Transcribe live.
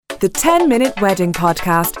The 10-Minute Wedding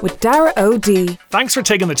Podcast with Dara O.D. Thanks for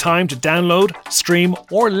taking the time to download, stream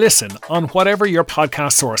or listen on whatever your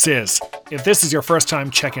podcast source is. If this is your first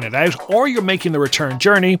time checking it out or you're making the return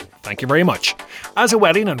journey, thank you very much. As a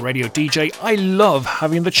wedding and radio DJ, I love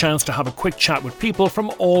having the chance to have a quick chat with people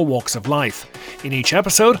from all walks of life. In each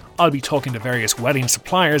episode, I'll be talking to various wedding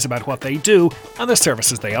suppliers about what they do and the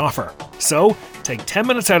services they offer. So, take 10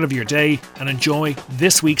 minutes out of your day and enjoy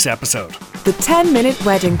this week's episode. The 10-Minute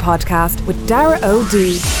Wedding Podcast with Dara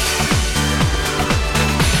O.D.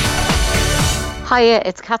 Hiya,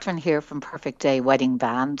 it's Catherine here from Perfect Day Wedding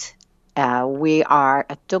Band. We are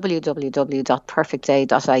at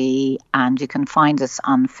www.perfectday.ie and you can find us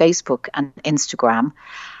on Facebook and Instagram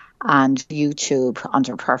and YouTube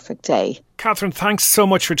under Perfect Day. Catherine, thanks so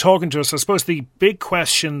much for talking to us. I suppose the big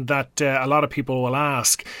question that a lot of people will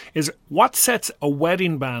ask is what sets a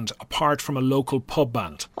wedding band apart from a local pub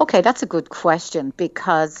band? Okay, that's a good question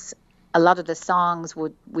because a lot of the songs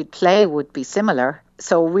we'd play would be similar.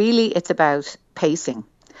 So really it's about pacing.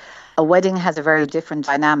 A wedding has a very different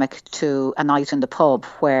dynamic to a night in the pub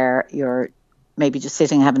where you're maybe just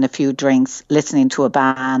sitting having a few drinks, listening to a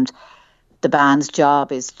band. The band's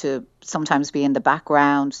job is to sometimes be in the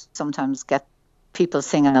background, sometimes get people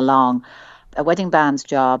singing along. A wedding band's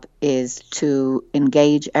job is to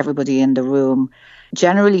engage everybody in the room.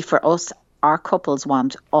 Generally for us, our couples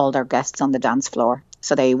want all their guests on the dance floor.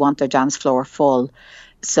 So they want their dance floor full.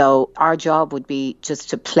 So our job would be just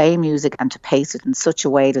to play music and to pace it in such a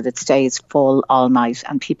way that it stays full all night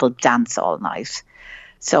and people dance all night.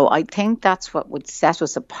 So I think that's what would set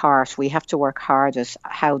us apart. We have to work hard at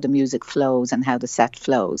how the music flows and how the set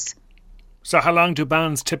flows. So how long do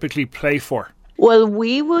bands typically play for? Well,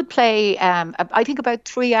 we would play, I think about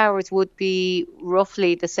 3 hours would be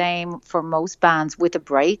roughly the same for most bands with a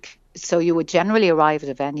break. So you would generally arrive at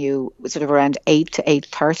a venue sort of around 8 to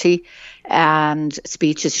 8:30 and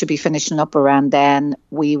speeches should be finishing up around then.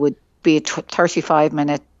 We would be a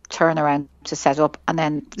 35-minute turnaround to set up and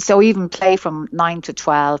then so even play from 9 to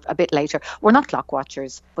 12 a bit later. We're not clock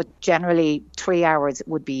watchers, but generally 3 hours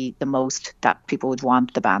would be the most that people would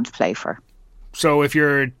want the band to play for. So if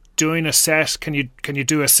you're doing a set, can you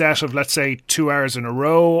do a set of, let's say, 2 hours in a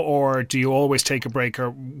row, or do you always take a break, or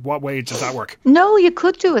what way does that work? No, you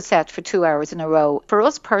could do a set for 2 hours in a row. For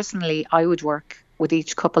us personally, I would work with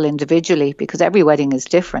each couple individually because every wedding is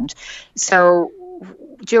different. So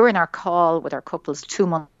during our call with our couples 2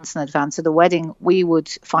 months in advance of the wedding, we would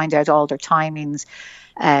find out all their timings,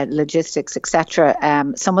 logistics, etc.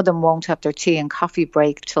 Some of them won't have their tea and coffee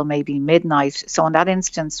break till maybe midnight. So in that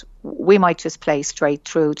instance, we might just play straight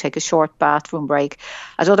through, take a short bathroom break.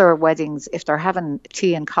 At other weddings, if they're having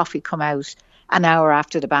tea and coffee come out an hour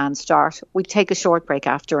after the band start, we take a short break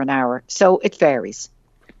after an hour. So it varies.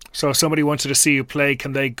 So if somebody wanted to see you play,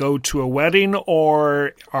 can they go to a wedding,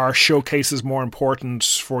 or are showcases more important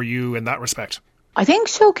for you in that respect? I think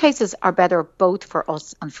showcases are better both for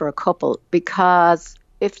us and for a couple, because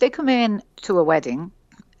if they come in to a wedding,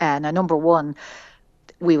 and number one,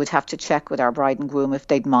 we would have to check with our bride and groom if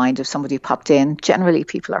they'd mind if somebody popped in. Generally,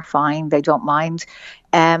 people are fine. They don't mind.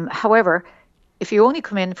 However, if you only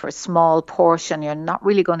come in for a small portion, you're not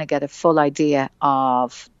really going to get a full idea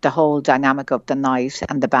of the whole dynamic of the night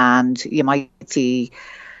and the band. You might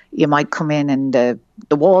come in the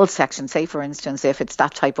wall section, say for instance, if it's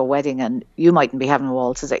that type of wedding and you mightn't be having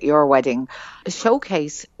waltzes at your wedding. A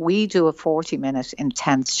showcase, we do a 40-minute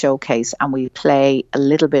intense showcase and we play a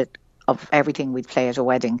little bit of everything we'd play at a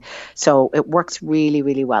wedding. So it works really,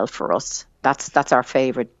 really well for us. That's our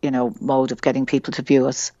favourite, mode of getting people to view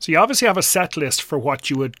us. So you obviously have a set list for what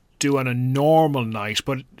you would do on a normal night,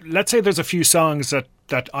 but let's say there's a few songs that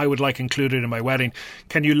I would like included in my wedding.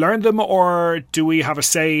 Can you learn them, or do we have a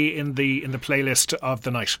say in the playlist of the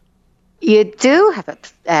night? You do have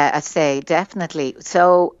a say, definitely.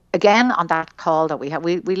 So again, on that call that we have,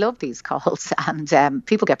 we love these calls and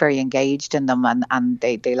people get very engaged in them and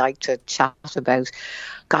they like to chat about,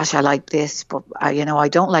 gosh, I like this, but I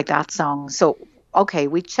don't like that song. So, okay,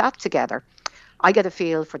 we chat together. I get a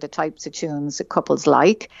feel for the types of tunes that couples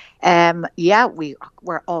like.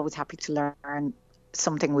 We're always happy to learn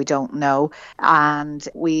something we don't know. And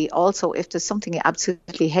we also, if there's something you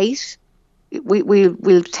absolutely hate,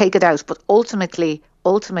 we'll take it out. But ultimately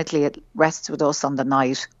it rests with us on the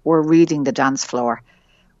night. We're reading the dance floor.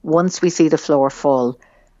 Once we see the floor full,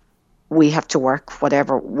 we have to work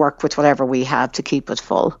with whatever we have to keep it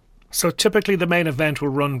full. So typically the main event will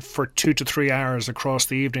run for 2 to 3 hours across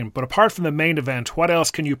the evening. But apart from the main event, what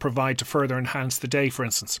else can you provide to further enhance the day, for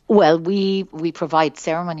instance? Well, we provide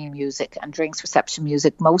ceremony music and drinks reception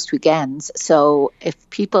music most weekends. So if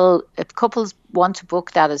couples want to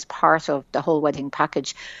book that as part of the whole wedding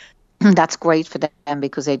package, that's great for them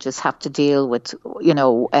because they just have to deal with,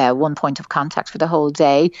 one point of contact for the whole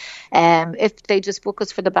day. If they just book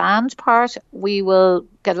us for the band part, we will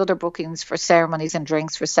get other bookings for ceremonies and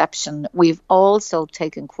drinks reception. We've also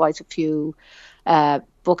taken quite a few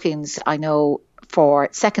bookings, I know, for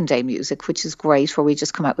second day music, which is great, where we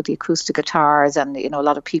just come out with the acoustic guitars, and a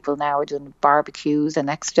lot of people now are doing barbecues the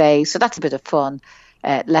next day. So that's a bit of fun,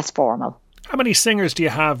 less formal. How many singers do you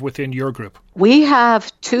have within your group? We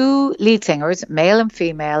have 2 lead singers, male and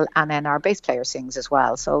female, and then our bass player sings as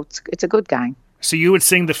well. So it's a good gang. So you would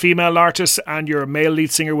sing the female artists and your male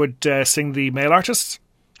lead singer would sing the male artists?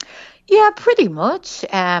 Yeah, pretty much.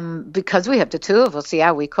 Because we have the 2 of us,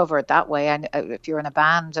 we cover it that way. And if you're in a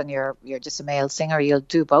band and you're just a male singer, you'll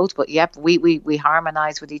do both. But yep, we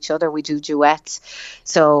harmonise with each other. We do duets.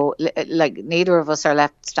 So neither of us are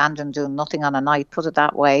left standing doing nothing on a night, put it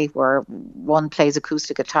that way, where one plays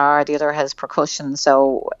acoustic guitar, the other has percussion.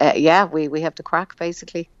 So we have the crack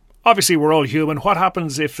basically. Obviously, we're all human. What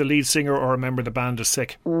happens if the lead singer or a member of the band is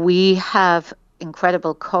sick? We have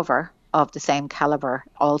incredible cover of the same caliber,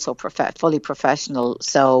 also fully professional.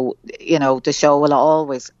 So, the show will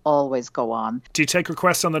always go on. Do you take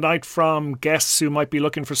requests on the night from guests who might be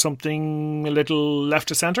looking for something a little left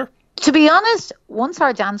to centre? To be honest, once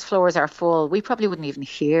our dance floors are full, we probably wouldn't even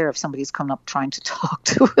hear if somebody's coming up trying to talk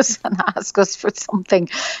to us and ask us for something.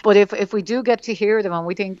 But if we do get to hear them and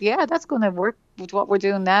we think, that's going to work with what we're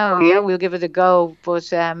doing now, we'll give it a go. But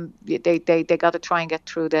they got to try and get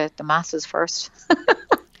through the masses first.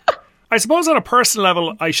 I suppose on a personal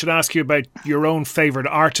level, I should ask you about your own favourite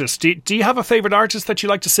artist. Do you have a favourite artist that you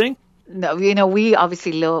like to sing? No, we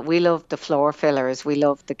obviously love the floor fillers. We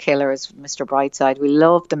love the Killers, Mr. Brightside. We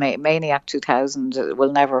love the Maniac 2000.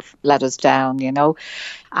 Will never let us down,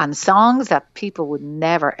 And songs that people would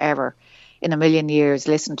never, ever in a million years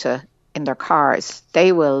listen to in their cars.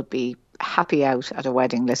 They will be happy out at a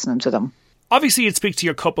wedding listening to them. Obviously, you'd speak to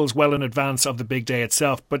your couples well in advance of the big day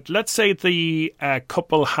itself, but let's say the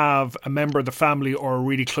couple have a member of the family or a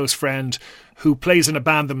really close friend who plays in a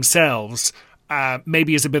band themselves,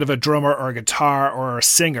 maybe as a bit of a drummer or a guitar or a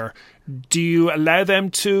singer. Do you allow them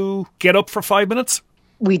to get up for 5 minutes?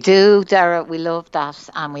 We do, Dara. We love that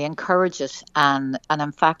and we encourage it. And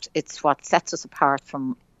in fact, it's what sets us apart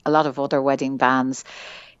from a lot of other wedding bands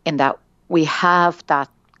in that we have that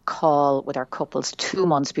call with our couples 2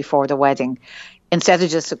 months before the wedding instead of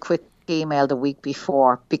just a quick email the week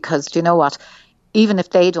before, because do you know what, even if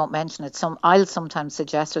they don't mention it, I'll sometimes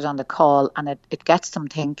suggest it on the call and it gets them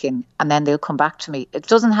thinking, and then they'll come back to me. It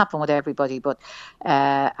doesn't happen with everybody, but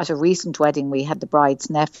at a recent wedding we had the bride's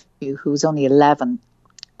nephew who's only 11,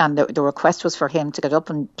 and the request was for him to get up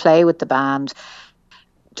and play with the band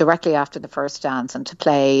directly after the first dance and to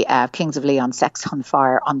play Kings of Leon, Sex on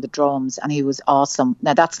Fire on the drums, and he was awesome.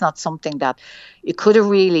 Now that's not something that you could have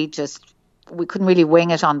we couldn't really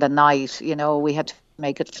wing it on the night, we had to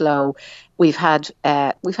make it flow. We've had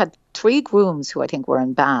 3 grooms who I think were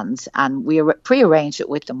in bands, and we pre-arranged it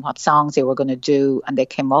with them what songs they were going to do, and they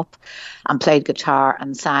came up and played guitar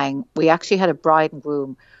and sang. We actually had a bride and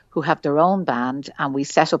groom who have their own band, and we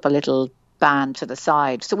set up a little band to the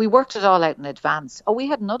side. So we worked it all out in advance. Oh, we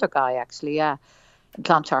had another guy actually, in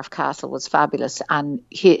Clontarf Castle, was fabulous, and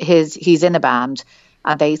he's in a band,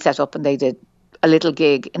 and they set up and they did a little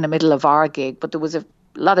gig in the middle of our gig, but there was a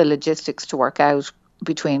lot of logistics to work out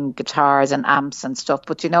between guitars and amps and stuff.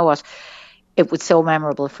 But you know what, it was so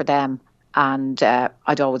memorable for them, and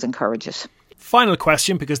I'd always encourage it. Final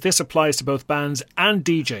question, because this applies to both bands and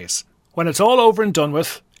DJs. When it's all over and done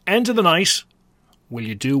with, end of the night, will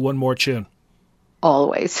you do one more tune?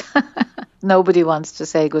 Always. Nobody wants to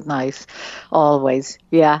say goodnight. Always,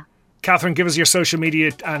 yeah. Catherine, give us your social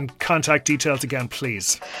media and contact details again,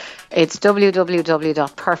 please. It's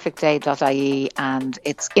www.perfectday.ie and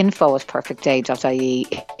it's info@perfectday.ie.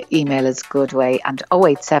 Email is Goodway and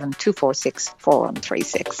 087 246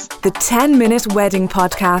 4136. The 10-Minute Wedding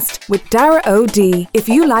Podcast with Dara O.D. If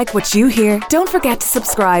you like what you hear, don't forget to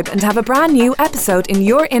subscribe and have a brand new episode in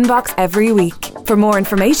your inbox every week. For more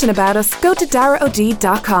information about us, go to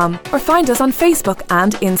daraod.com or find us on Facebook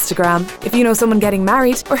and Instagram. If you know someone getting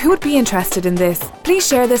married or who would be interested in this, please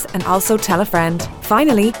share this and also tell a friend.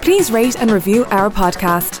 Finally, please rate and review our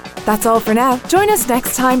podcast. That's all for now. Join us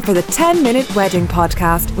next time for the 10-Minute Wedding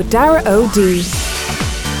Podcast with Dara O.D.